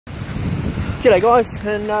G'day guys,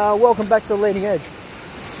 and welcome back to The Leading Edge.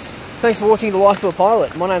 Thanks for watching The Life of a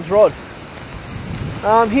Pilot. My name's Rod.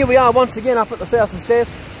 Here we are once again up at the Thousand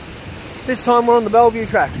Stairs. This time we're on the Bellevue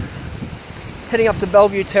track, heading up to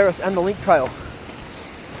Bellevue Terrace and the Link Trail.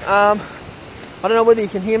 I don't know whether you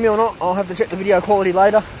can hear me or not. I'll have to check the video quality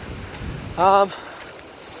later. But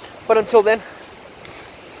until then,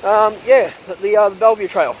 yeah, the Bellevue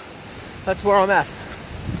Trail. That's where I'm at.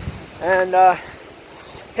 And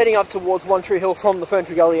heading up towards One Tree Hill from the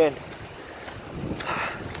Ferntree Gully end.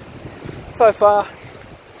 So far,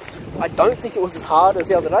 I don't think it was as hard as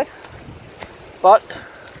the other day, but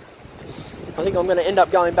I think I'm going to end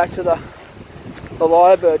up going back to the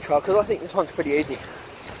Lyrebird Trail because I think this one's pretty easy.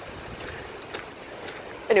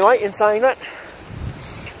 Anyway, in saying that,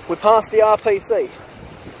 we passed the RPC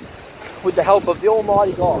with the help of the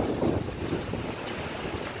Almighty God.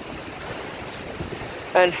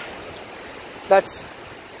 And that's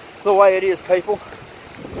the way it is, people.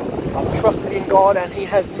 I've trusted in God and He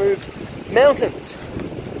has moved mountains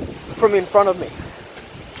from in front of me.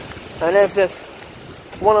 And as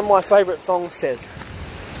one of my favourite songs says,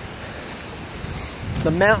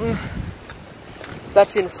 the mountain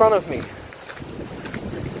that's in front of me,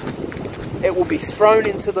 it will be thrown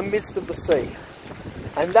into the midst of the sea.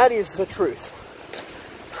 And that is the truth.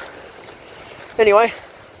 Anyway,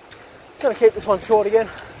 I'm going to keep this one short again.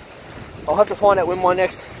 I'll have to find out when my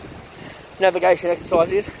next navigation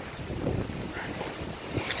exercise is.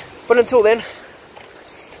 But until then,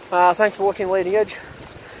 thanks for watching Leading Edge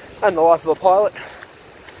and The Life of a Pilot.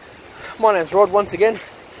 My name's Rod once again.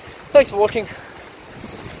 Thanks for watching,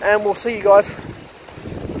 and we'll see you guys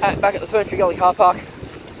back at the Ferntree Gully car park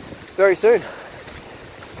very soon.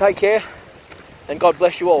 So take care, and God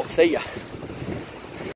bless you all. See ya.